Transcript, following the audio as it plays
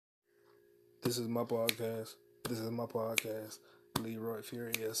This is my podcast. This is my podcast. Leroy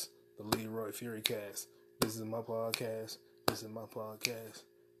Furious, the Leroy Furicast. This is my podcast. This is my podcast.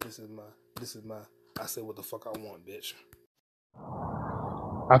 This is my. I say what the fuck I want, bitch.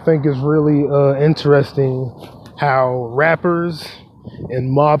 I think it's really interesting how rappers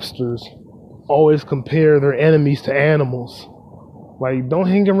and mobsters always compare their enemies to animals. Like, don't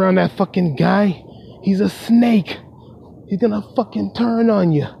hang around that fucking guy. He's a snake. He's gonna fucking turn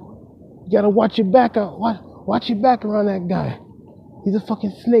on you. You gotta watch your back out. Watch your back around that guy. He's a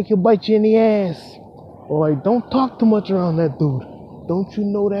fucking snake. He'll bite you in the ass. Or like, don't talk too much around that dude. Don't you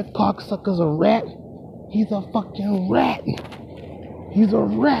know that cocksucker's a rat? He's a fucking rat. He's a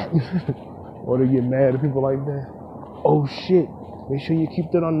rat. Or they get mad at people like that. Oh shit. Make sure you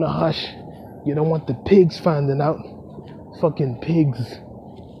keep that on the hush. You don't want the pigs finding out. Fucking pigs.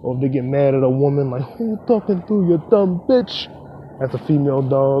 Or if they get mad at a woman, like, who you talking to, you dumb bitch? That's a female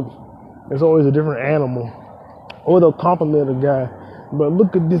dog. It's always a different animal. Or they'll compliment a guy. But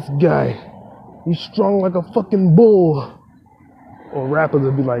look at this guy. He's strong like a fucking bull. Or rappers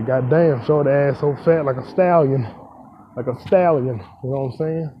will be like, God damn, short ass so fat like a stallion. Like a stallion. You know what I'm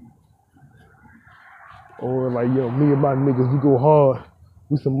saying? Or like, yo, me and my niggas, we go hard.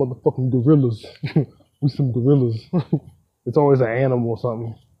 We some motherfucking gorillas. We some gorillas. It's always an animal or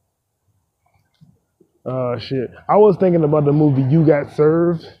something. Shit. I was thinking about the movie You Got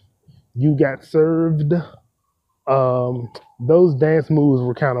Served. You Got Served. Those dance moves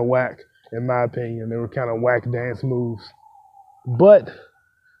were kind of whack, in my opinion. They were kind of whack dance moves. But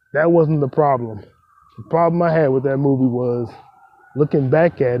that wasn't the problem. The problem I had with that movie was, looking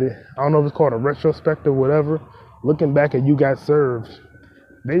back at it, I don't know if it's called a retrospect or whatever, looking back at You Got Served,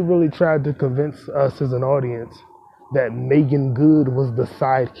 they really tried to convince us as an audience that Megan Good was the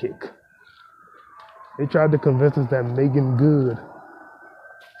sidekick. They tried to convince us that Megan Good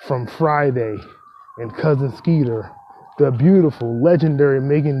from Friday and Cousin Skeeter, the beautiful, legendary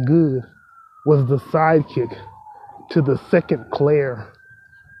Megan Good, was the sidekick to the second Claire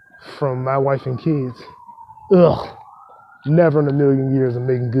from My Wife and Kids. Ugh. Never in a million years of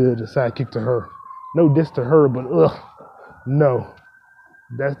Megan Good a sidekick to her. No diss to her, but ugh. No.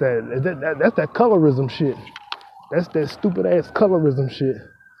 That's that colorism shit. That's that stupid ass colorism shit.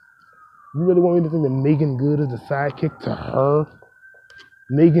 You really want me to think that Megan Good is the sidekick to her?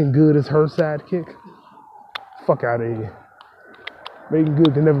 Megan Good is her sidekick? Fuck out of here. Megan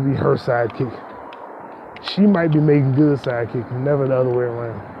Good can never be her sidekick. She might be Megan Good's sidekick, never the other way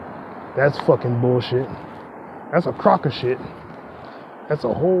around. That's fucking bullshit. That's a crock of shit. That's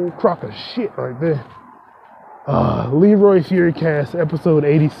a whole crock of shit right there. Leroy Furicast, episode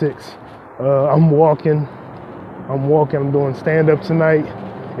 86. I'm walking. I'm doing stand-up tonight.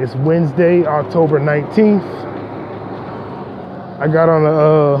 It's Wednesday, October 19th. I got on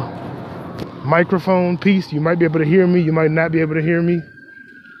a microphone piece. You might be able to hear me. You might not be able to hear me.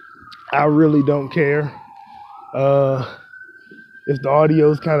 I really don't care. If the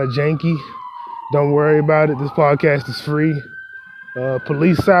audio's kind of janky, don't worry about it. This podcast is free.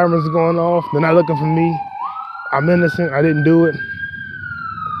 Police sirens going off. They're not looking for me. I'm innocent. I didn't do it.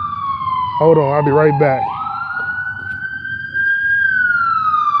 Hold on. I'll be right back.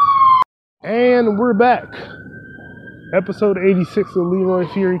 And we're back. Episode 86 of Leroy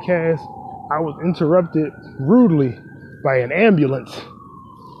Furicast. I was interrupted rudely by an ambulance.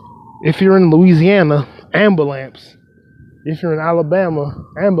 If you're in Louisiana, ambulance. If you're in Alabama,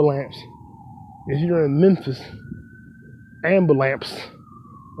 ambulance. If you're in Memphis, ambulance.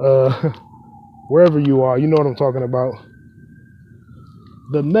 Wherever you are, you know what I'm talking about.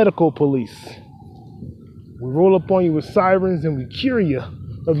 The medical police. We roll up on you with sirens and we cure you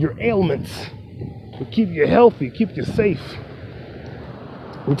of your ailments. We keep you healthy, keep you safe.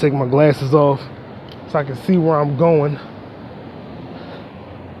 Let me take my glasses off so I can see where I'm going.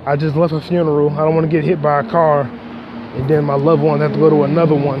 I just left a funeral. I don't want to get hit by a car and then my loved ones have to go to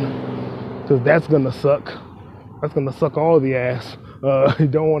another one, because that's gonna suck. That's gonna suck all the ass. You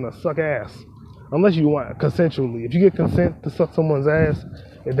don't want to suck ass unless you want consensually. If you get consent to suck someone's ass,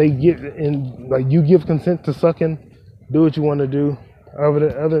 if they get in, like, you give consent to sucking, do what you want to do.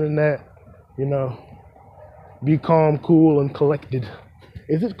 Other than that, you know, be calm, cool, and collected.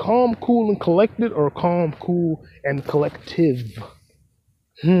 Is it calm, cool, and collected, or calm, cool, and collective?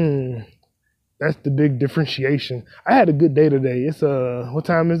 That's the big differentiation. I had a good day today. It's what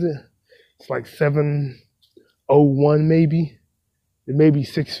time is it? It's like 7:01 maybe. It may be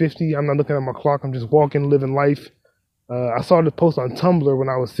 6:50. I'm not looking at my clock. I'm just walking, living life. I saw the post on Tumblr when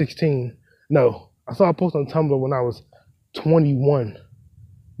I was 16. No, I saw a post on Tumblr when I was 21,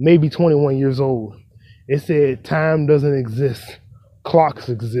 maybe 21 years old. It said, time doesn't exist. Clocks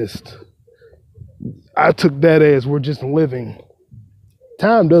exist. I took that as we're just living.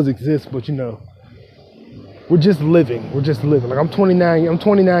 Time does exist, but you know, we're just living. We're just living. Like I'm 29. I'm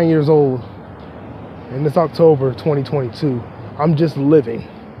 29 years old, and it's October 2022. I'm just living.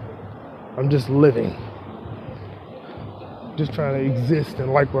 I'm just living. Just trying to exist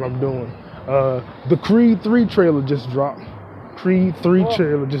and like what I'm doing. The Creed 3 trailer just dropped. Creed 3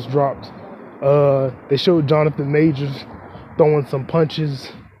 trailer just dropped. They showed Jonathan Majors throwing some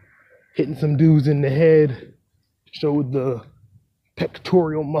punches, hitting some dudes in the head. Showed the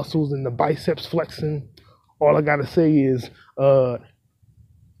pectoral muscles and the biceps flexing. All I gotta say is,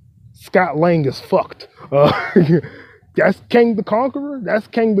 Scott Lang is fucked. That's Kang the Conqueror. That's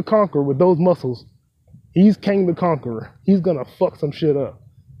Kang the Conqueror with those muscles. He's Kang the Conqueror. He's gonna fuck some shit up.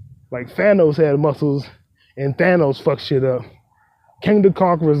 Like Thanos had muscles and Thanos fucked shit up. Kang the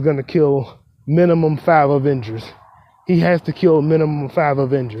Conqueror is gonna kill minimum 5 Avengers. He has to kill minimum 5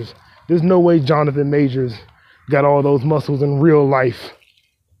 Avengers. There's no way Jonathan Majors got all those muscles in real life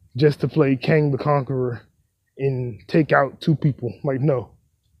just to play Kang the Conqueror and take out 2 people. Like, no.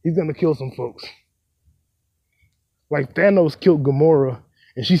 He's gonna kill some folks. Like Thanos killed Gamora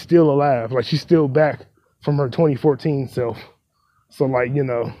and she's still alive. Like she's still back from her 2014 self. So like, you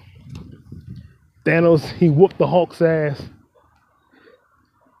know, Thanos, he whooped the Hulk's ass.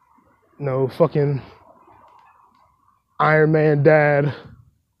 No, fucking Iron Man died.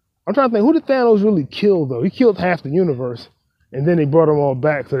 I'm trying to think, who did Thanos really kill though? He killed half the universe and then they brought them all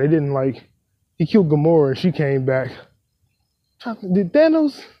back. So they didn't like, he killed Gamora and she came back. Did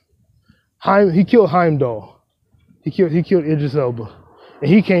Thanos? He killed Heimdall. He killed Idris Elba. And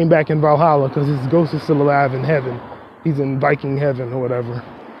he came back in Valhalla because his ghost is still alive in heaven. He's in Viking heaven or whatever.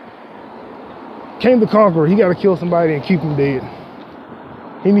 Kang the Conqueror, he gotta kill somebody and keep him dead.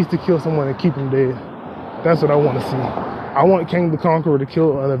 He needs to kill someone and keep him dead. That's what I want to see. I want Kang the Conqueror to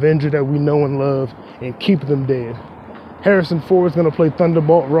kill an Avenger that we know and love and keep them dead. Harrison Ford is gonna play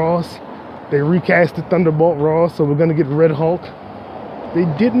Thunderbolt Ross. They recasted Thunderbolt Ross, so we're gonna get Red Hulk. They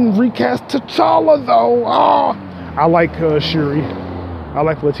didn't recast T'Challa though. Oh, I like Shuri. I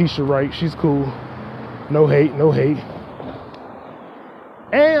like Letitia Wright. She's cool. No hate, no hate.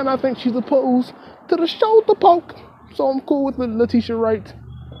 And I think she's opposed to the shoulder poke. So I'm cool with Letitia Wright.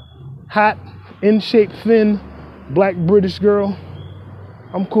 Hot, in shape, thin, black British girl.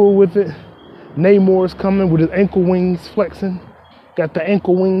 I'm cool with it. Namor's coming with his ankle wings flexing. Got the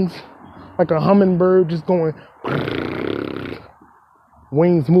ankle wings like a hummingbird just going.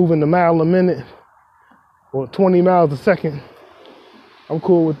 Wings moving a mile a minute or 20 miles a second. I'm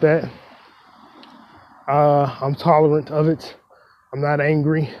cool with that. I'm tolerant of it. I'm not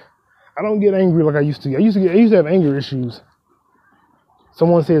angry. I don't get angry like I used to. I used to have anger issues.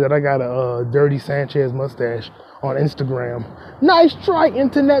 Someone said that I got a Dirty Sanchez mustache on Instagram. Nice try,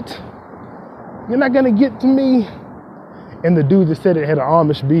 internet. You're not gonna get to me. And the dude that said it had an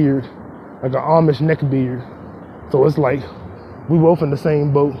Amish beard, like an Amish neck beard. So it's like, we both in the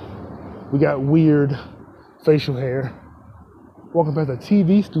same boat. We got weird facial hair. Walking past a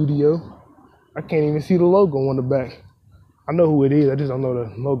TV studio. I can't even see the logo on the back. I know who it is, I just don't know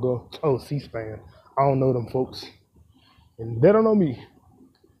the logo. Oh, C-SPAN. I don't know them folks. And they don't know me.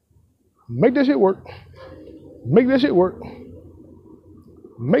 Make that shit work. Make that shit work.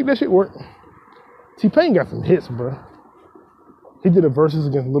 Make that shit work. T-Pain got some hits, bro. He did a versus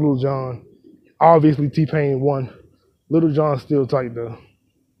against Little John. Obviously, T-Pain won. Little John's still tight though.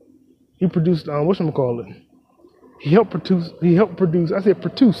 He produced whatchamacallit. He helped produce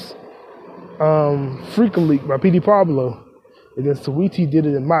Freak a Leak by P.D. Pablo. And then Saweetie did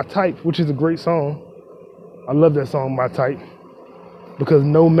it in My Type, which is a great song. I love that song, My Type. Because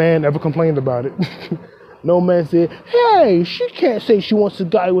no man ever complained about it. No man said, hey, she can't say she wants a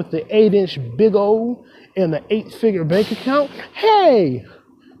guy with the 8-inch big O and an 8-figure bank account. Hey,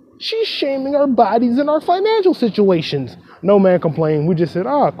 she's shaming our bodies and our financial situations. No man complained. We just said,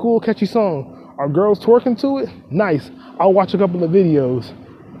 cool, catchy song. Are girls twerking to it? Nice. I'll watch a couple of videos.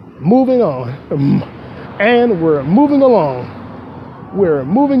 Moving on. And we're moving along. We're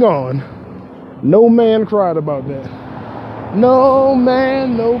moving on. No man cried about that. No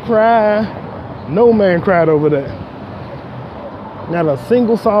man, no cry. No man cried over that. Not a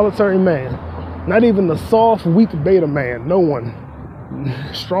single solitary man. Not even the soft, weak beta man. No one.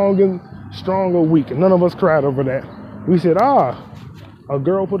 Strong or weak. None of us cried over that. We said, a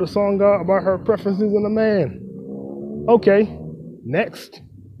girl put a song out about her preferences in a man. Okay, next.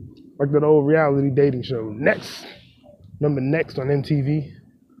 Like that old reality dating show. Next. Remember Next on MTV?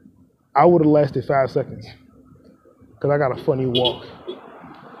 I would have lasted 5 seconds. Because I got a funny walk.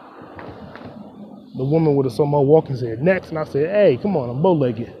 The woman would have saw my walk and said, next. And I said, hey, come on, I'm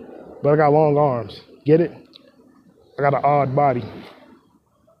bow-legged. But I got long arms. Get it? I got an odd body.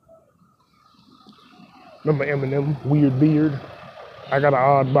 Remember Eminem, weird beard? I got an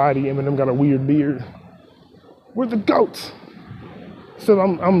odd body. Eminem got a weird beard. We're the goats. So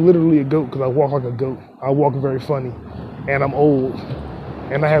I'm literally a goat because I walk like a goat. I walk very funny, and I'm old,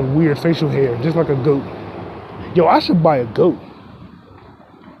 and I have weird facial hair, just like a goat. Yo, I should buy a goat.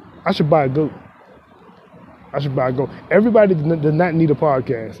 I should buy a goat. I should buy a goat. Everybody does not need a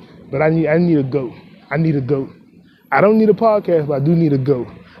podcast, but I need a goat. I need a goat. I don't need a podcast, but I do need a goat.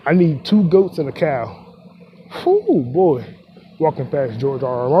 I need 2 goats and a cow. Whoo, boy. Walking past George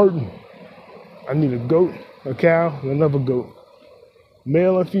R. R. Martin. I need a goat, a cow, and another goat.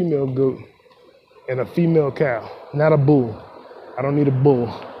 Male and female goat, and a female cow. Not a bull. I don't need a bull.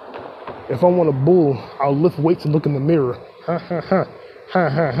 If I want a bull, I'll lift weights and look in the mirror. Ha ha ha. Ha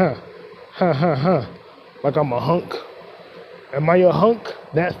ha ha. Ha ha ha. Like I'm a hunk. Am I a hunk?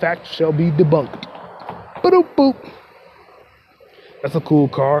 That fact shall be debunked. Boop boop. That's a cool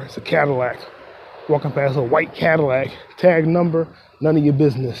car. It's a Cadillac. Walking past a white Cadillac. Tag number, none of your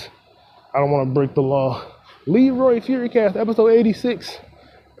business. I don't want to break the law. Leroy Furicast, episode 86.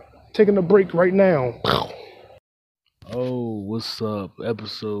 Taking a break right now. Oh, what's up?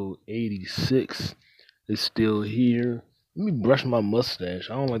 Episode 86 is still here. Let me brush my mustache.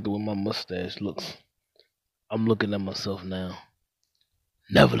 I don't like the way my mustache looks. I'm looking at myself now.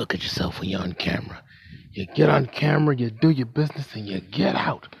 Never look at yourself when you're on camera. You get on camera, you do your business, and you get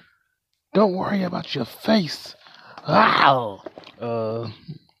out. Don't worry about your face. Ow!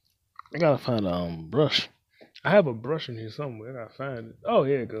 I gotta find a brush. I have a brush in here somewhere. I gotta find it. Oh,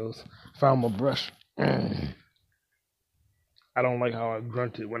 here it goes. Found my brush. I don't like how I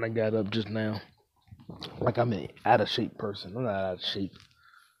grunted when I got up just now. Like I'm an out of shape person. I'm not out of shape.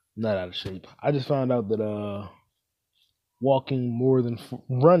 Not out of shape. I just found out that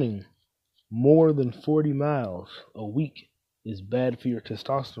running more than 40 miles a week is bad for your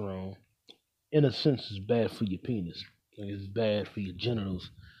testosterone. In a sense, it's bad for your penis. Like it's bad for your genitals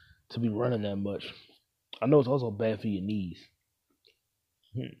to be running that much. I know it's also bad for your knees.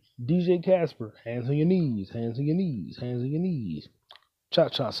 DJ Casper, hands on your knees, hands on your knees, hands on your knees.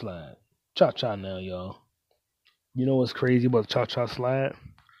 Cha-cha slide. Cha-cha now, y'all. You know what's crazy about cha-cha slide?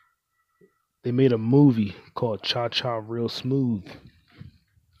 They made a movie called Cha-Cha Real Smooth.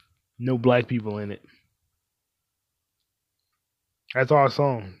 No black people in it. That's our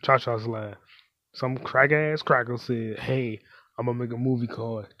song, Cha-Cha Slide. Some crack-ass cracker said, hey, I'm going to make a movie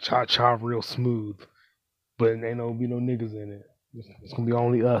called Cha-Cha Real Smooth. But ain't gonna be no niggas in it. It's going to be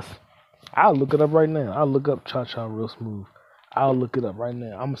only us. I'll look it up right now. I'll look up Cha-Cha Real Smooth. I'll look it up right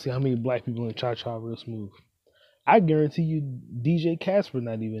now. I'm going to see how many black people in Cha-Cha Real Smooth. I guarantee you DJ Casper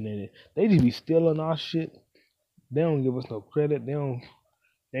not even in it. They just be stealing our shit. They don't give us no credit. They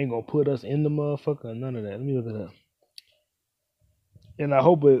ain't gonna put us in the motherfucker. None of that. Let me look it up. And I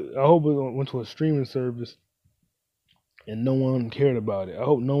hope it went to a streaming service and no one cared about it. I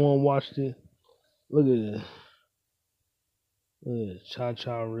hope no one watched it. Look at this. Look at this.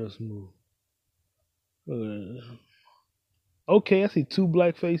 Cha-Cha Real Smooth. Look at this. Okay, I see 2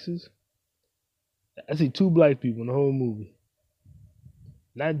 black faces. I see 2 black people in the whole movie.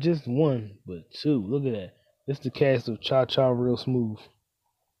 Not just 1, but 2. Look at that. It's the cast of Cha-Cha Real Smooth.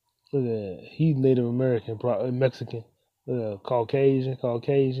 Look at that. He's Native American, Mexican. Caucasian.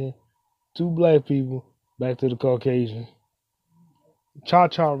 2 black people. Back to the Caucasian.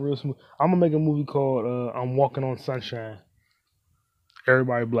 Cha-Cha Real Smooth. I'm going to make a movie called I'm Walking on Sunshine.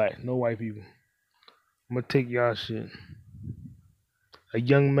 Everybody black. No white people. I'm going to take y'all shit. A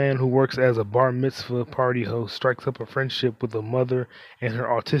young man who works as a bar mitzvah party host strikes up a friendship with a mother and her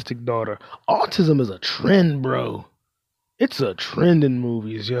autistic daughter. Autism is a trend, bro. It's a trend in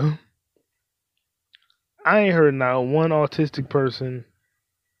movies, yo. I ain't heard not one autistic person.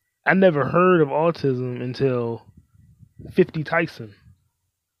 I never heard of autism until 50 Tyson.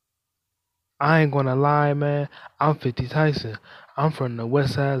 I ain't gonna lie, man. I'm 50 Tyson. I'm from the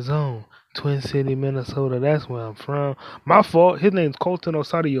West Side Zone. Twin City, Minnesota. That's where I'm from. My fault. His name's Colton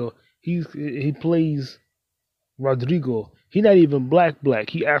Osario. He plays Rodrigo. He not even black.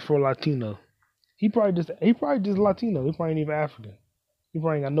 He Afro-Latino. He probably just Latino. He probably ain't even African. He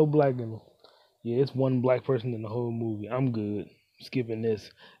probably ain't got no black in him. Yeah, it's 1 black person in the whole movie. I'm good. Skipping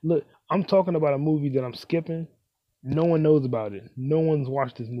this. Look, I'm talking about a movie that I'm skipping. No one knows about it. No one's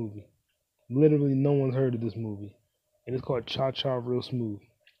watched this movie. Literally no one's heard of this movie. And it's called Cha-Cha Real Smooth.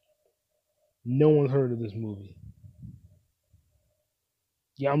 No one's heard of this movie.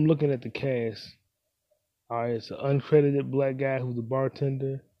 Yeah, I'm looking at the cast. Alright, it's an uncredited black guy who's a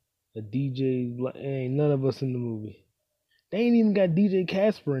bartender. A DJ. Ain't none of us in the movie. They ain't even got DJ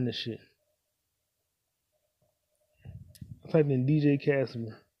Casper in the shit. Type in DJ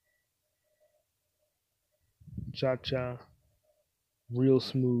Casper. Cha Cha. Real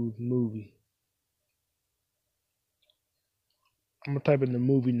smooth movie. I'm gonna type in the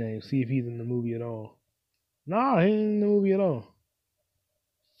movie name, see if he's in the movie at all. Nah, he ain't in the movie at all.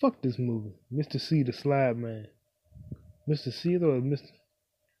 Fuck this movie. Mr. C, the Slab Man. Mr. C or Mr.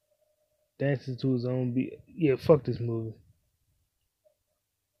 Dances to his own beat. Yeah, fuck this movie.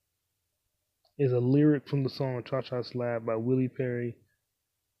 Is a lyric from the song Cha Cha Slab by Willie Perry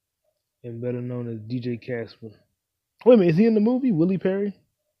and better known as DJ Casper. Wait a minute, is he in the movie? Willie Perry?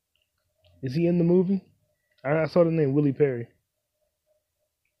 Is he in the movie? I saw the name Willie Perry.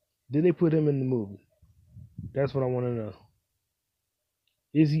 Did they put him in the movie? That's what I want to know.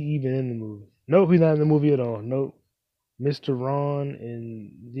 Is he even in the movie? Nope, he's not in the movie at all. Nope. Mr. Ron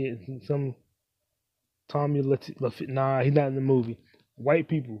and some Tommy Lafitte. Nah, he's not in the movie. White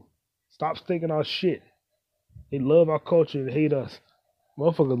people, stop thinking our shit. They love our culture and hate us.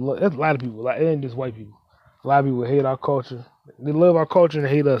 Motherfuckers, that's a lot of people. Like, it ain't just white people. A lot of people hate our culture. They love our culture and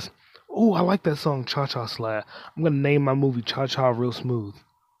hate us. Oh, I like that song, Cha Cha Slab. I'm gonna name my movie Cha Cha Real Smooth.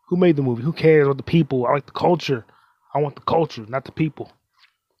 Who made the movie? Who cares about the people? I like the culture. I want the culture, not the people.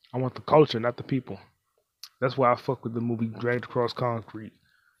 I want the culture, not the people. That's why I fuck with the movie Dragged Across Concrete.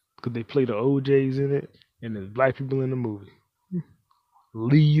 Because they play the OJs in it, and there's black people in the movie.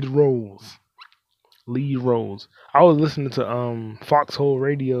 Lead roles. Lead roles. I was listening to Foxhole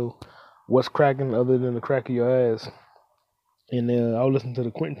Radio, What's Cracking Other Than the Crack of Your Ass. And I was listening to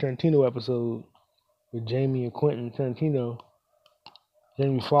the Quentin Tarantino episode with Jamie and Quentin Tarantino.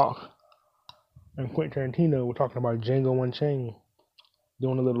 Jamie Foxx and Quentin Tarantino were talking about Django Unchained,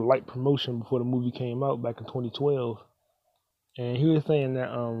 doing a little light promotion before the movie came out back in 2012. And he was saying that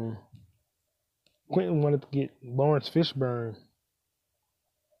Quentin wanted to get Lawrence Fishburne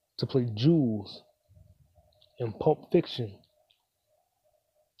to play Jules in Pulp Fiction.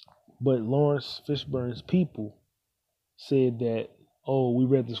 But Lawrence Fishburne's people said that, oh, we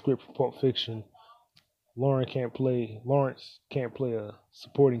read the script for Pulp Fiction. Lawrence can't play a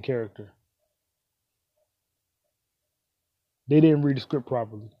supporting character. They didn't read the script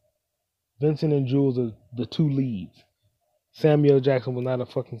properly. Vincent and Jules are the two leads. Samuel Jackson was not a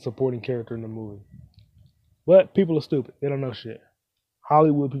fucking supporting character in the movie. But people are stupid. They don't know shit.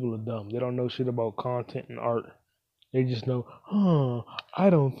 Hollywood people are dumb. They don't know shit about content and art. They just know, I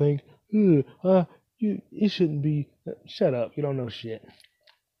don't think, it shouldn't be. Shut up. You don't know shit.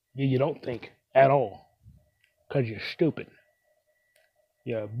 You don't think at all. Because you're stupid.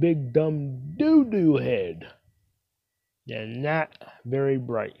 You're a big dumb doo-doo head. You're not very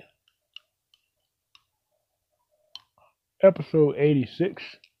bright. Episode 86.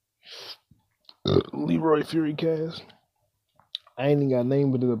 Leroy Furicast. I ain't even got a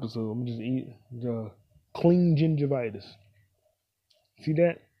name for this episode. I'm just eating the clean gingivitis. See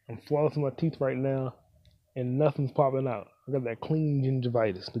that? I'm flossing my teeth right now and nothing's popping out. I got that clean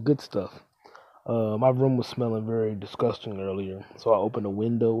gingivitis, the good stuff. My room was smelling very disgusting earlier, so I opened the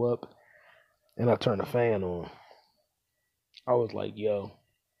window up and I turned the fan on. I was like, yo,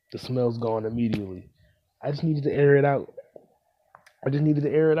 the smell's gone immediately. I just needed to air it out.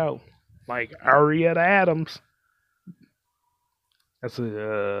 Like Arietta Adams. That's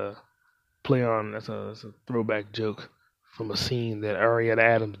a that's a throwback joke from a scene that Arietta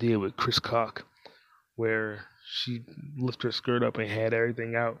Adams did with Chris Cock, where she lifted her skirt up and had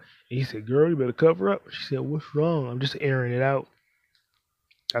everything out. And he said, girl, you better cover up. She said, what's wrong? I'm just airing it out.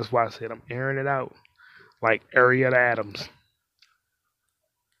 That's why I said I'm airing it out. Like Arietta Adams.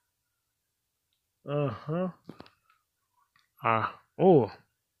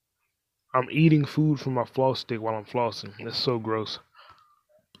 I'm eating food from my floss stick while I'm flossing. That's so gross.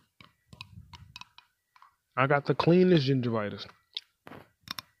 I got the cleanest gingivitis.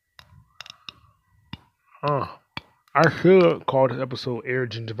 I should call this episode Air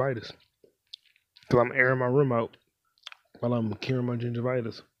Gingivitis. Because I'm airing my room out while I'm curing my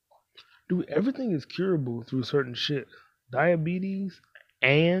gingivitis. Dude, everything is curable through certain shit. Diabetes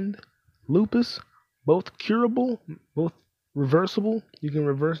and lupus, both curable, both reversible. You can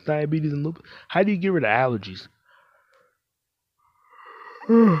reverse diabetes and lupus. How do you get rid of allergies?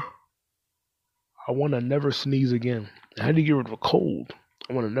 I want to never sneeze again. How do you get rid of a cold?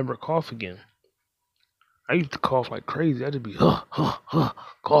 I want to never cough again. I used to cough like crazy. I'd just be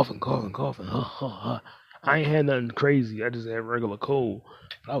coughing. I ain't had nothing crazy. I just had regular cold.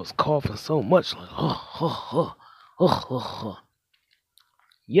 But I was coughing so much, like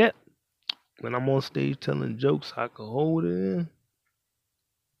Yet, when I'm on stage telling jokes, I can hold it in.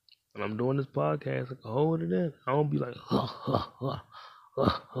 When I'm doing this podcast, I can hold it in. I don't be like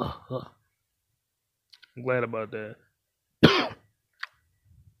I'm glad about that.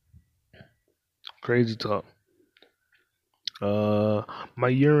 Crazy talk. Uh, my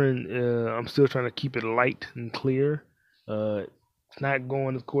urine, I'm still trying to keep it light and clear. It's not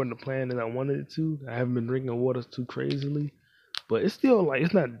going according to plan as I wanted it to. I haven't been drinking water too crazily, but it's still like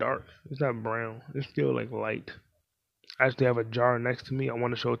it's not dark. It's not brown. It's still like light. I actually have a jar next to me. I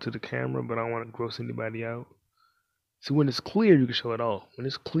want to show it to the camera, but I don't want to gross anybody out. See, when it's clear, you can show it off. When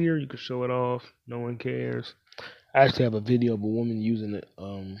it's clear, you can show it off. No one cares. I actually have a video of a woman using it,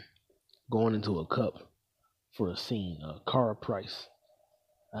 going into a cup for a scene, Cara Price.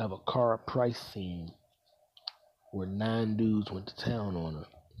 I have a Cara Price scene where 9 dudes went to town on her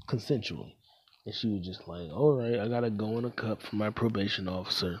consensually. And she was just like, alright, I gotta go in a cup for my probation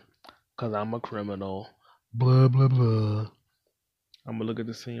officer because I'm a criminal. Blah, blah, blah. I'm gonna look at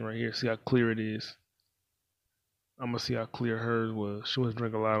the scene right here, see how clear it is. I'm gonna see how clear hers was. She was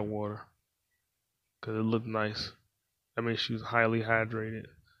drinking a lot of water because it looked nice. I mean, she was highly hydrated.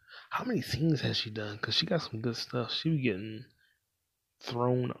 How many scenes has she done? Because she got some good stuff. She be getting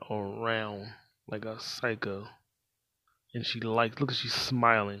thrown around like a psycho. And she likes, look at she's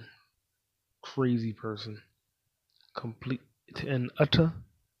smiling. Crazy person. Complete and utter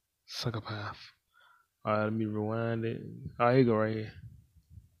psychopath. Alright, let me rewind it. Here you go right here.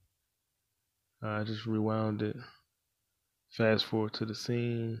 I just rewound it. Fast forward to the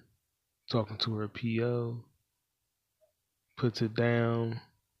scene. Talking to her PO. Puts it down.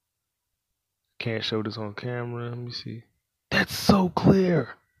 Can't show this on camera. Let me see. That's so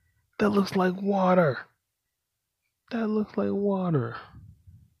clear. That looks like water. That looks like water.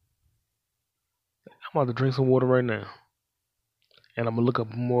 I'm about to drink some water right now. And I'm going to look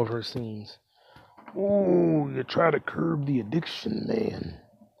up more of her scenes. Ooh, you try to curb the addiction, man.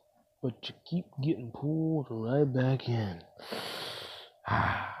 But you keep getting pulled right back in.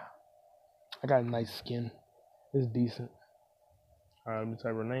 I got nice skin. It's decent. Alright, let me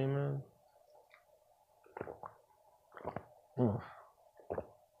type her name in.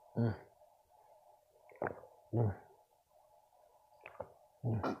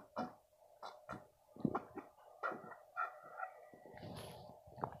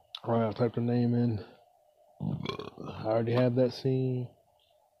 Alright, I typed her name in. I already have that scene.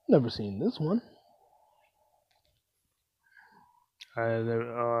 Never seen this one.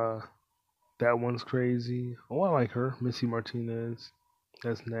 That one's crazy. Oh, I like her, Missy Martinez.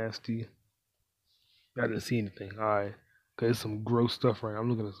 That's nasty. I didn't see anything. Alright, cause there's some gross stuff right now. I'm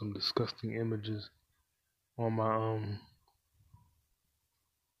looking at some disgusting images on my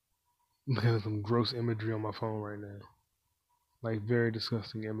I'm looking at some gross imagery on my phone right now. Like very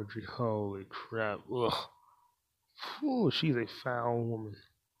disgusting imagery. Holy crap! Ugh. Ooh, she's a foul woman.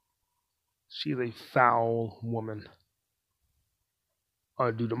 She's a foul woman. Oh,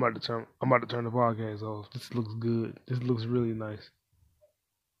 dude, I'm about to turn the podcast off. This looks good. This looks really nice.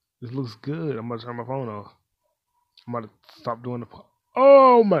 This looks good. I'm about to turn my phone off. I'm about to stop doing the.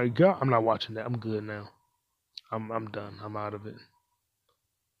 Oh my god! I'm not watching that. I'm good now. I'm done. I'm out of it.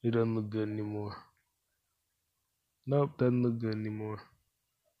 It doesn't look good anymore. Nope, doesn't look good anymore.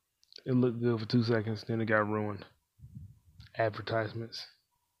 It looked good for 2 seconds, then it got ruined. Advertisements.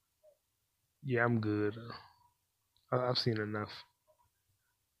 Yeah, I'm good. I've seen enough.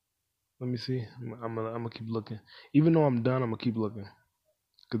 Let me see. I'm gonna keep looking. Even though I'm done, I'm gonna keep looking.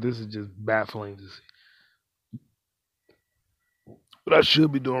 Cause this is just baffling to see. What I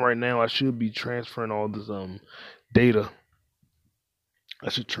should be doing right now, I should be transferring all this data. I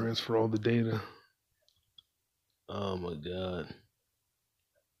should transfer all the data. Oh my god.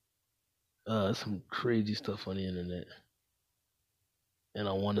 Some crazy stuff on the internet. And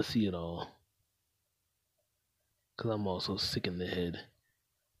I want to see it all. Because I'm also sick in the head.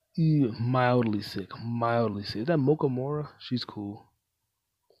 Mildly sick. Mildly sick. Is that Mocha Mora? She's cool.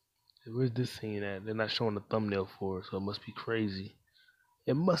 Where's this scene at? They're not showing the thumbnail for it, so it must be crazy.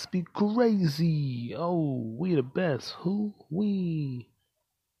 It must be crazy. Oh, we the best. Who? We.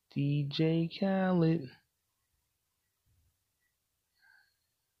 DJ Khaled.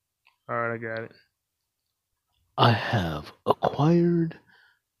 Alright, I got it. I have acquired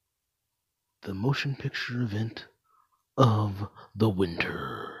the motion picture event of the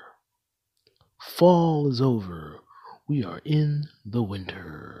winter. Fall is over. We are in the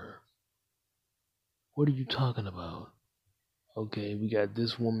winter. What are you talking about? Okay, we got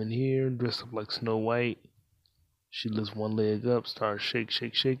this woman here dressed up like Snow White. She lifts one leg up, starts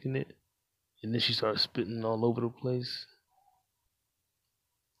shaking it, and then she starts spitting all over the place.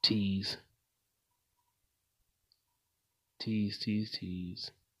 Tease.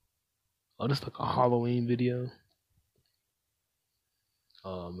 Oh, this is like a Halloween video.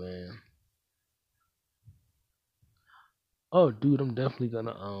 Oh man. Oh, dude, I'm definitely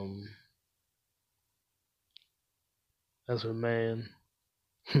gonna that's her man.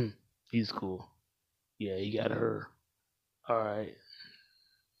 He's cool. Yeah, he got her. All right,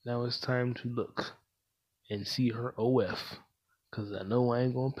 now it's time to look and see her OF, cause I know I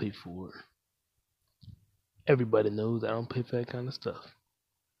ain't gonna pay for it. Everybody knows I don't pay for that kind of stuff,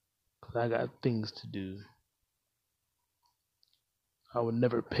 cause I got things to do. I would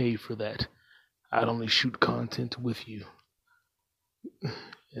never pay for that. I'd only shoot content with you,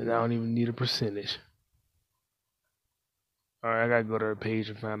 and I don't even need a percentage. Alright, I gotta go to her page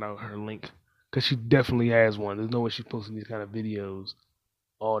and find out her link. Cause she definitely has one. There's no way she's posting these kind of videos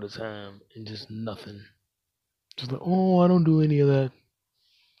all the time and just nothing. Just like, oh, I don't do any of that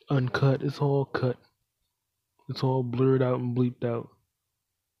uncut. It's all cut. It's all blurred out and bleeped out.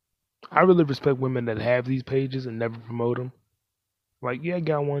 I really respect women that have these pages and never promote them. Like, yeah, I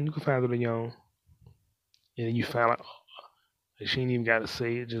got one. You can find it on your own. And then you find out, oh, she ain't even got to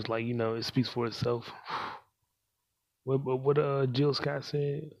say it. Just like, it speaks for itself. What Jill Scott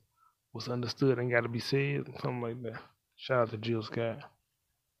said? What's understood ain't got to be said. Something like that. Shout out to Jill Scott.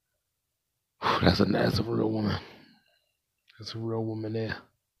 That's a real woman. That's a real woman there.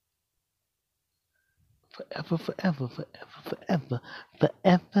 Forever, forever, forever, forever,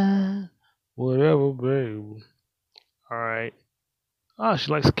 forever. Whatever, babe. Alright. Oh,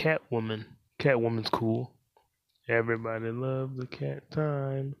 she likes Catwoman. Catwoman's cool. Everybody loves the cat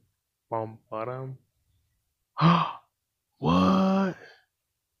time. Bum, bottom. What?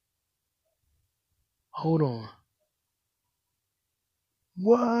 Hold on.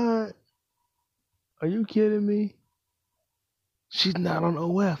 What? Are you kidding me? She's not on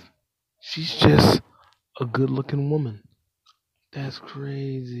OF. She's just a good looking woman. That's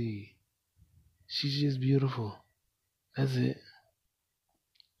crazy. She's just beautiful. That's it.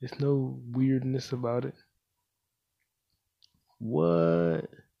 There's no weirdness about it. What?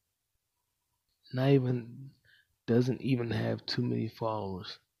 Not even, doesn't even have too many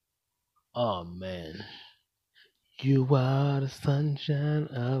followers. Oh man. You are the sunshine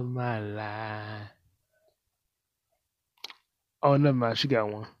of my life. Oh, never mind. She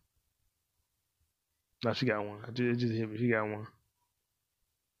got one. No, she got one. It just hit me. She got one.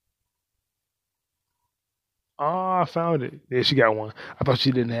 Oh, I found it. Yeah, she got one. I thought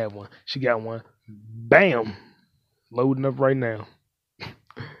she didn't have one. She got one. Bam! Loading up right now.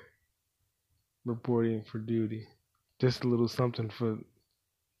 Reporting for duty. Just a little something for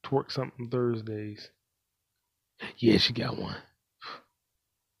Twerk Something Thursdays. Yeah, she got one.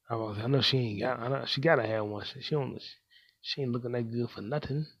 I know she ain't got. I know she gotta have one. She don't. She ain't looking that good for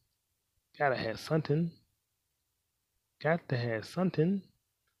nothing. Gotta have something. Got to have something.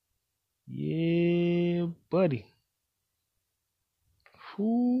 Yeah, buddy.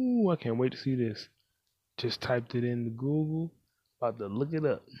 Ooh, I can't wait to see this. Just typed it into Google. About to look it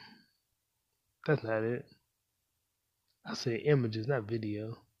up. That's not it. I said images, not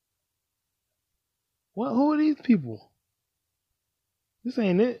video. What? Who are these people? This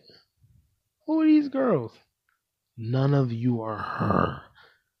ain't it. Who are these girls? None of you are her.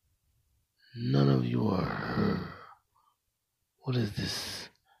 None of you are her. What is this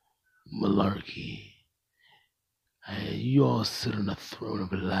malarkey? You all sit on a throne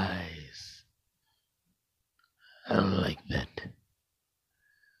of lies. I don't like that.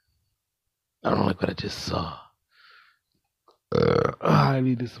 I don't like what I just saw.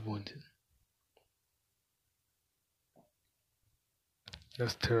 Highly disappointed.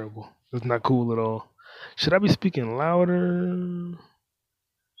 That's terrible. That's not cool at all. Should I be speaking louder?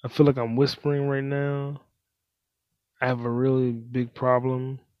 I feel like I'm whispering right now. I have a really big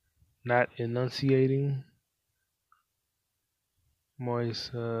problem not enunciating.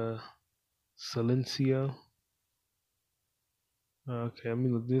 Moist silencio. Okay, let me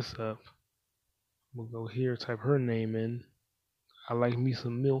look this up. We'll go here, type her name in. I like me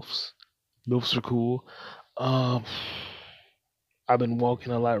some MILFs. MILFs are cool. I've been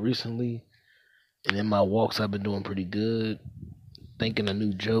walking a lot recently, and in my walks I've been doing pretty good. Thinking of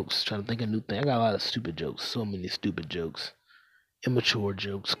new jokes, trying to think of new things. I got a lot of stupid jokes, so many stupid jokes. Immature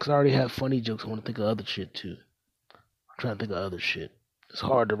jokes, because I already have funny jokes. I want to think of other shit too. I'm trying to think of other shit. It's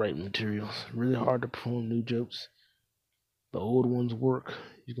hard to write materials, really hard to perform new jokes. The old ones work.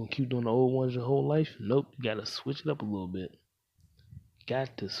 You gonna keep doing the old ones your whole life? Nope, you gotta switch it up a little bit.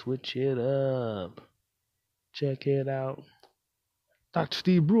 Got to switch it up. Check it out. Dr.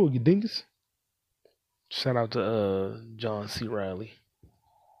 Steve Brule, you dingus. Shout out to John C. Riley.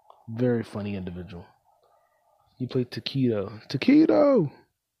 Very funny individual. He played Taquito. Taquito!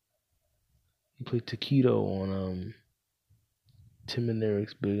 He played Taquito on Tim and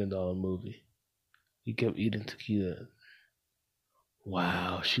Eric's $1 Billion Movie. He kept eating taquito.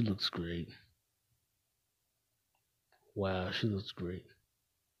 Wow, she looks great. Wow, she looks great.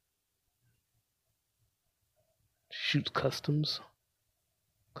 Shoots customs.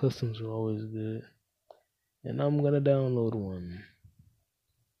 Customs are always good. And I'm gonna download one.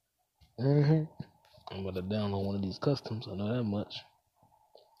 I'm gonna download one of these customs. I know that much.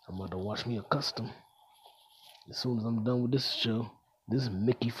 I'm about to watch me a custom as soon as I'm done with this show. This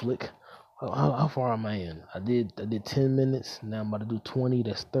Mickey flick. How far am I in? I did 10 minutes. Now I'm about to do 20.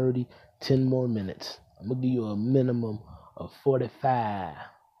 That's 30. 10 more minutes. I'm gonna give you a minimum of 45.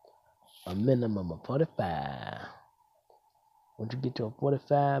 A minimum of 45. Once you get to a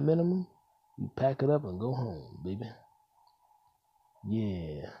 45 minimum, you pack it up and go home, baby.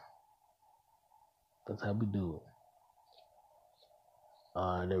 Yeah. That's how we do it.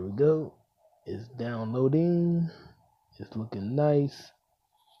 There we go. It's downloading. It's looking nice.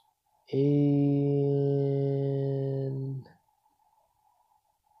 And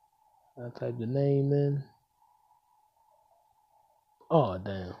I type the name in. Oh,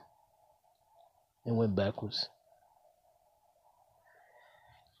 damn. It went backwards.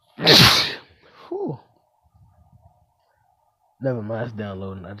 Whew. Never mind, it's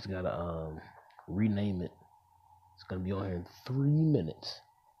downloading. I just gotta rename it. It's gonna be on here in 3 minutes.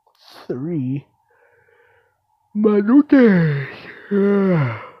 3 minutes.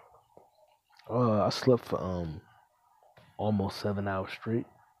 I slept for almost 7 hours straight.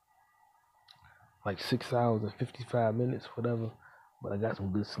 Like 6 hours and 55 minutes, whatever. But I got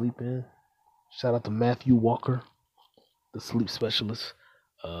some good sleep in. Shout out to Matthew Walker, the sleep specialist.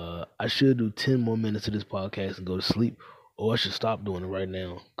 I should do 10 more minutes of this podcast and go to sleep, or I should stop doing it right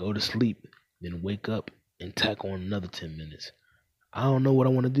now. Go to sleep, then wake up and tack on another 10 minutes. I don't know what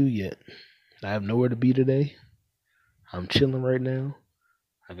I want to do yet. I have nowhere to be today. I'm chilling right now.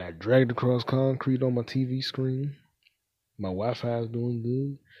 I got dragged across concrete on my TV screen. My Wi-Fi is doing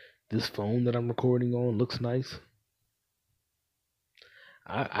good. This phone that I'm recording on looks nice.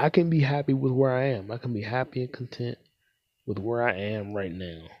 I can be happy with where I am. I can be happy and content with where I am right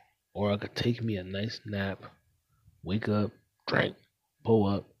now. Or I could take me a nice nap, wake up, drink, pull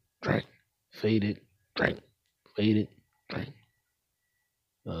up, drink, fade it, drink, fade it, drink.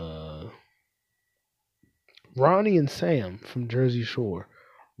 Ronnie and Sam from Jersey Shore.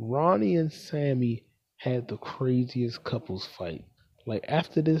 Ronnie and Sammy had the craziest couples fight. Like,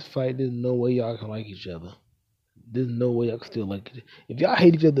 after this fight, there's no way y'all can like each other. There's no way y'all can still like each other. If y'all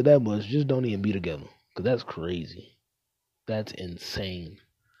hate each other that much, just don't even be together. Because that's crazy. That's insane.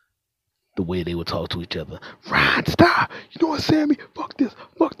 The way they would talk to each other. Ron, stop! You know what, Sammy? Fuck this,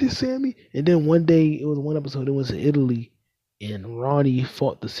 Sammy. And then one day, it was one episode, it was in Italy, and Ronnie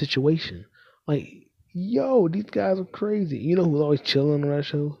fought the situation. Like, yo, these guys are crazy. You know who was always chilling on that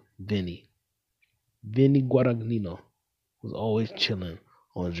show? Vinny. Vinny Guadagnino was always chilling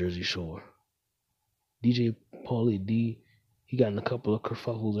on Jersey Shore. DJ Paulie D, he got in a couple of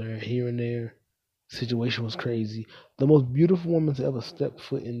kerfuffles here and there. Situation was crazy. The most beautiful woman to ever step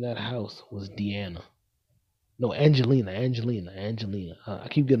foot in that house was Deanna. No, Angelina. I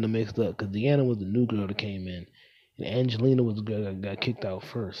keep getting them mixed up because Deanna was the new girl that came in, and Angelina was the girl that got kicked out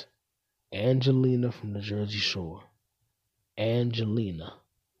first. Angelina from the Jersey Shore. Angelina.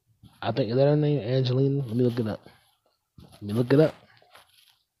 I think, is that her name? Angelina? Let me look it up.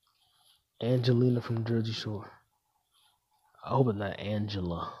 Angelina from Jersey Shore. I hope it's not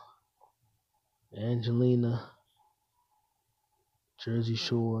Angela. Angelina, Jersey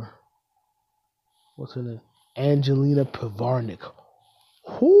Shore. What's her name? Angelina Pivarnik.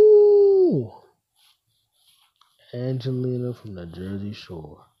 Whoo! Angelina from the Jersey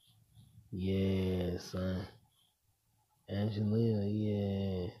Shore. Yeah, son. Angelina,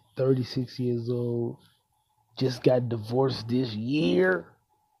 yeah. 36 years old. Just got divorced this year.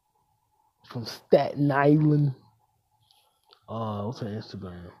 From Staten Island. What's her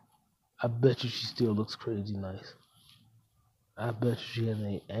Instagram? I bet you she still looks crazy nice. I bet you she has a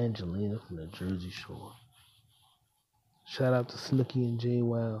name Angelina from the Jersey Shore. Shout out to Snooki and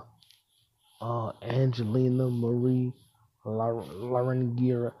JWoww. Angelina Marie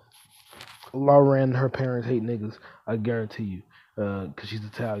Lauren, her parents hate niggas, I guarantee you. Cause she's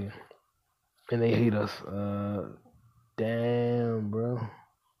Italian. And they hate us. Damn, bro.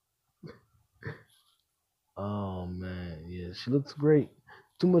 Oh, man. Yeah, she looks great.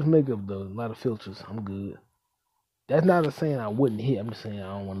 Too much makeup, though. A lot of filters. I'm good. That's not a saying I wouldn't hit. I'm just saying I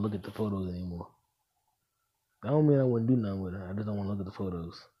don't want to look at the photos anymore. That don't mean I wouldn't do nothing with her. I just don't want to look at the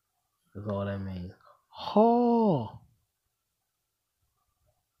photos. That's all that means. Oh!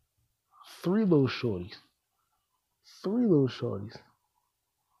 3 little shorties. 3 little shorties.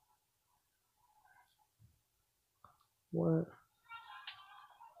 What?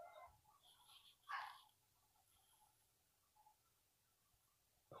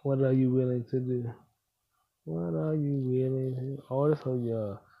 What are you willing to do? What are you willing to do? Oh, that's how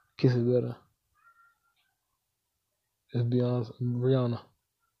you kiss it better. Let's be honest, Rihanna.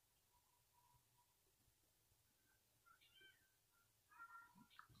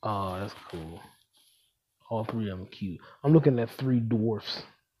 Oh, that's cool. All three of them cute. I'm looking at three dwarfs.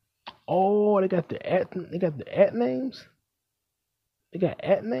 Oh, they got the at. They got the at names. They got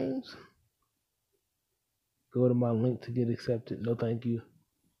at names. Go to my link to get accepted. No, thank you.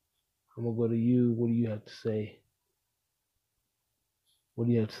 I'm gonna go to you. What do you have to say? What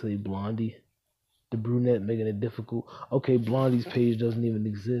do you have to say, Blondie? The brunette making it difficult. Okay, Blondie's page doesn't even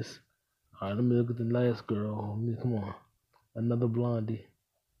exist. All right, let me look at the last girl. Come on, another Blondie.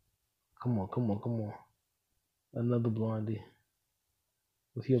 Come on, come on, come on. Another Blondie.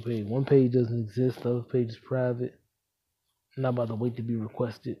 What's your page? One page doesn't exist. The other page is private. I'm not about to wait to be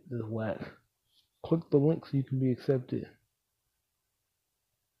requested. This is whack. Click the link so you can be accepted.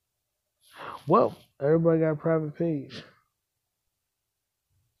 Well, everybody got a private page.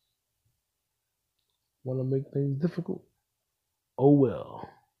 Want to make things difficult? Oh well.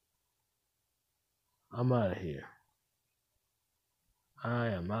 I'm out of here. I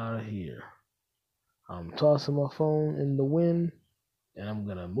am out of here. I'm tossing my phone in the wind and I'm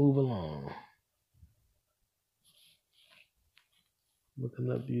gonna move along.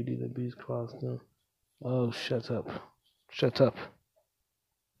 Looking up Beauty and the Beast costume. Oh, shut up. Shut up.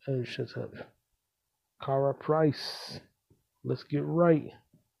 Oh, shut up. Cara Price. Let's get right.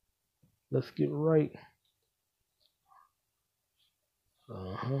 Let's get right.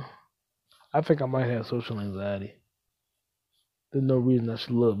 I think I might have social anxiety. There's no reason I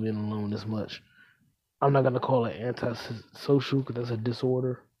should love being alone this much. I'm not going to call it antisocial because that's a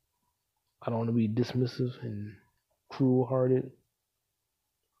disorder. I don't want to be dismissive and cruel-hearted.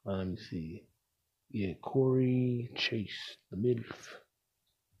 Let me see. Yeah, Corey Chase, the MILF.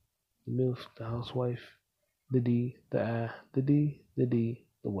 The MILF, the housewife. The D, the I, the D, the D,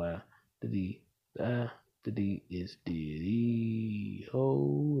 the Y, the D, the I, the D is Diddy.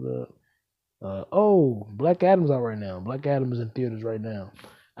 Hold up. Oh, Black Adam's out right now. Black Adam is in theaters right now.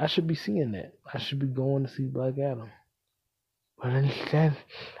 I should be seeing that. I should be going to see Black Adam. But instead,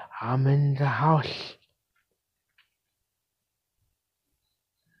 I'm in the house.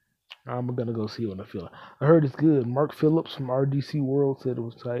 I'm gonna go see what I feel like. I heard it's good. Mark Phillips from RDC World said it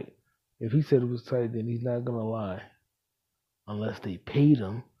was tight. If he said it was tight, then he's not gonna lie. Unless they paid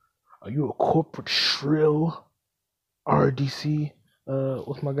him. Are you a corporate shrill? RDC?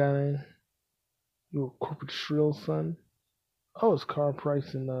 What's my guy name? You a corporate shrill, son? Oh, it's Carl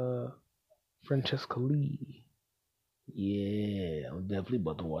Price and Francesca Lee. Yeah, I'm definitely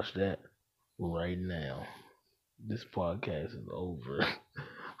about to watch that right now. This podcast is over.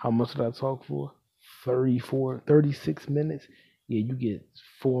 How much did I talk for? 36 minutes? Yeah, you get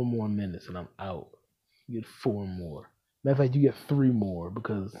 4 more minutes and I'm out. You get 4 more. Matter of fact, you get 3 more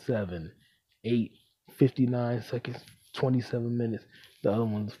because 7, 8, 59 seconds, 27 minutes. The other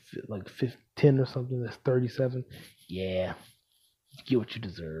one's like 10 or something. That's 37. Yeah, you get what you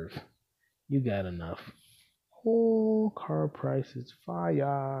deserve. You got enough. Oh, car price is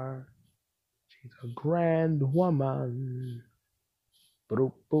fire. She's a grand woman.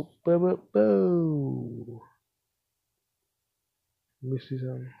 Let me see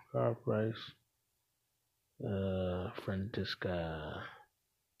some car price. Francesca.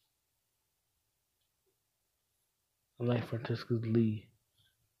 I like Francesca's Lee.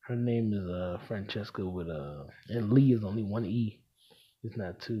 Her name is Francesca with and Lee is only 1 E. It's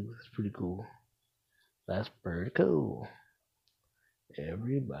not 2. That's pretty cool. That's pretty cool.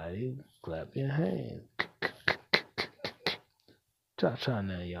 Everybody clap your hands. Cha-cha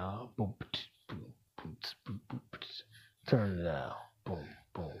now, y'all. Boom, boom, boom, boom, boom. Turn it out. Boom,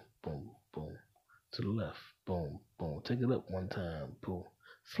 boom, boom, boom. To the left. Boom, boom. Take it up 1 time. Boom.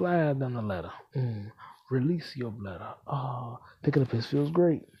 Slide down the ladder. Release your bladder. Taking a piss feels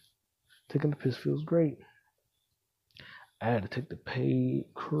great. Taking a piss feels great. I had to take the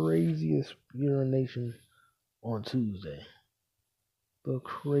craziest urination on Tuesday. The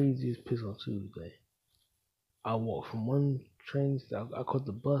craziest piss on Tuesday. I walked from one train station. I caught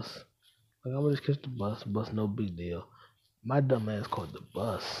the bus. Like, I'm gonna just catch the bus. Bus, no big deal. My dumb ass caught the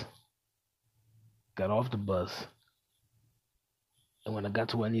bus. Got off the bus. And when I got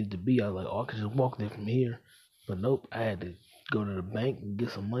to where I needed to be, I was like, I could just walk there from here. But nope, I had to go to the bank and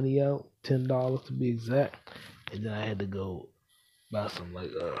get some money out. $10 to be exact. And then I had to go buy some, I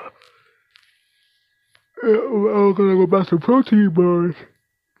was gonna go buy some protein bars.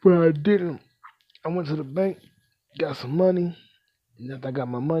 But I didn't. I went to the bank, got some money. And after I got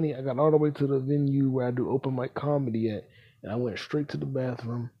my money, I got all the way to the venue where I do open mic comedy at. And I went straight to the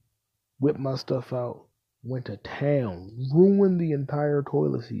bathroom, whipped my stuff out, went to town, ruined the entire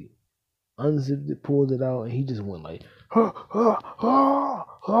toilet seat, unzipped it, pulled it out, and he just went like, ah, ah, ah,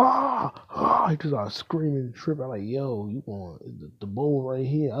 ah, ah. He just started screaming, tripping. I'm like, yo, you going, the bowl right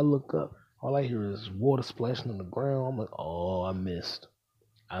here. I look up, all I hear is water splashing on the ground. I'm like, oh, I missed.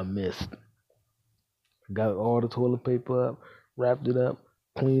 Got all the toilet paper up, wrapped it up,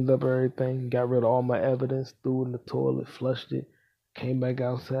 cleaned up everything, got rid of all my evidence, threw it in the toilet, flushed it, came back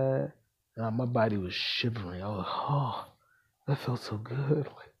outside. My body was shivering. I was, oh, that felt so good.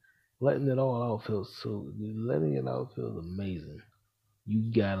 Like, letting it all out feels so good. Letting it out feels amazing. You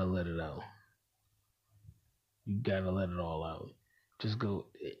gotta let it out. You gotta let it all out. Just go.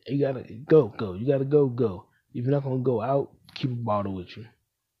 You gotta go. You gotta go. If you're not gonna go out, keep a bottle with you.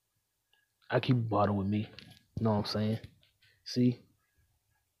 I keep a bottle with me. You know what I'm saying? See?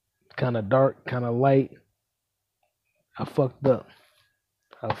 Kind of dark, kind of light. I fucked up.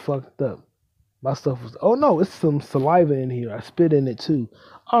 My stuff was. Oh no, it's some saliva in here. I spit in it too.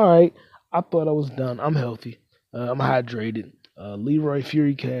 All right. I thought I was done. I'm healthy. I'm hydrated. Leroy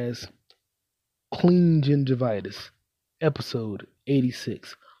Furicast, Clean Gingivitis, episode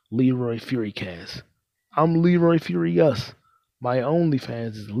 86. Leroy Furicast. I'm Leroy Furious. My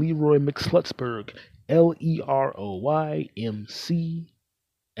OnlyFans is Leroy McSlutsberg.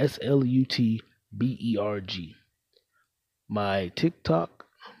 LeroymcSlutberg. My TikTok,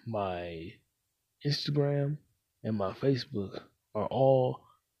 my Instagram, and my Facebook are all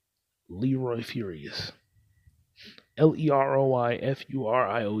Leroy Furious.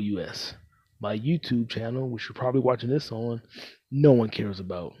 LeroyFurious. My YouTube channel, which you're probably watching this on, no one cares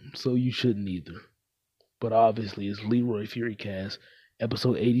about, so you shouldn't either. But obviously, it's Leroy Furicast,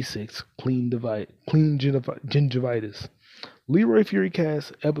 episode 86, Clean Gingivitis. Leroy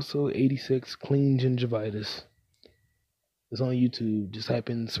Furicast, episode 86, Clean Gingivitis. It's on YouTube. Just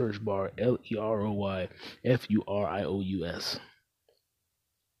type in the search bar LeroyFurious.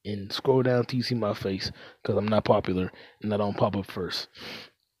 And scroll down till you see my face, because I'm not popular and I don't pop up first.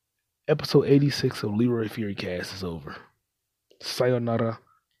 Episode 86 of Leroy Furicast is over. Sayonara.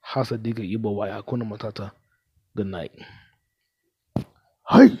 Hasadiga Ibawai Hakuna Matata. Good night.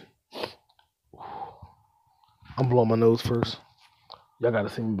 Hey! I'm blowing my nose first. Y'all gotta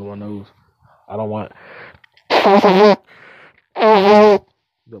see me blow my nose. I don't want the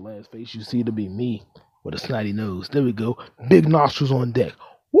last face you see to be me with a snotty nose. There we go. Big nostrils on deck.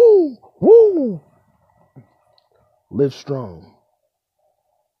 Woo! Woo! Live strong.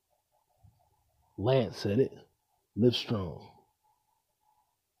 Lance said it. Live strong.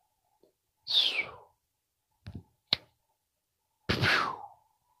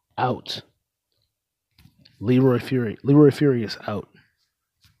 Out. Leroy Furious out.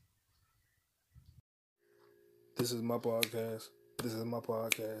 This is my podcast.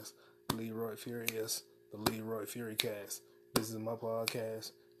 Leroy Furious. The Leroy Furicast. This is my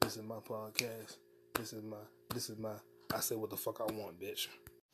podcast. This is my. I say what the fuck I want, bitch.